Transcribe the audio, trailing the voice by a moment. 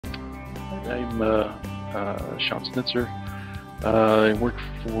I'm Sean Snitzer. I work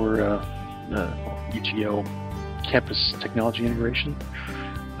for UGO Campus Technology Integration.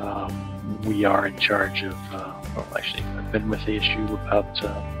 We are in charge of, well, actually, I've been with ASU about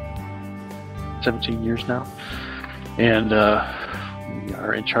 17 years now, and we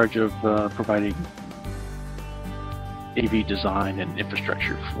are in charge of providing AV design and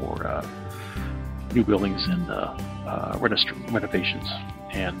infrastructure for new buildings and renovations,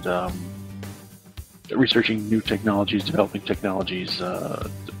 and researching new technologies, developing technologies to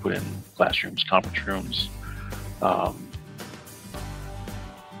put in classrooms, conference rooms,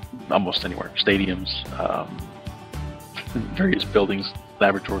 almost anywhere, stadiums, various buildings,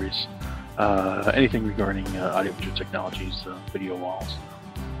 laboratories, anything regarding audiovisual technologies, video walls.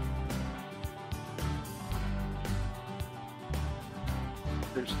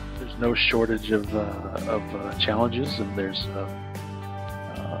 There's no shortage of challenges, and there's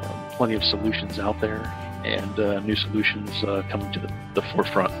plenty of solutions out there, and new solutions coming to the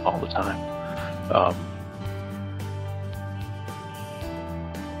forefront all the time.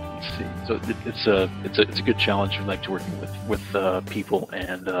 Let's see. So it's a good challenge. I like to working with people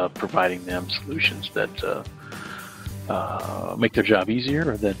and providing them solutions that make their job easier,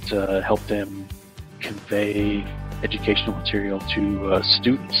 or that help them convey educational material to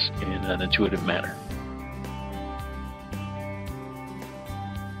students in an intuitive manner.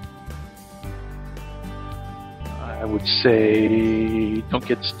 I would say don't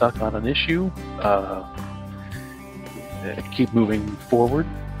get stuck on an issue. Keep moving forward.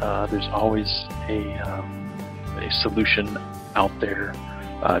 There's always a solution out there.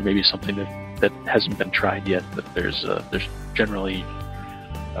 Maybe something that hasn't been tried yet, but there's generally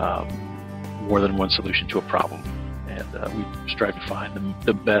more than one solution to a problem, and we strive to find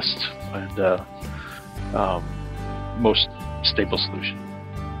the best and most stable solution.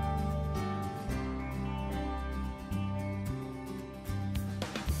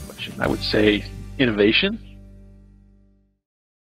 I would say innovation.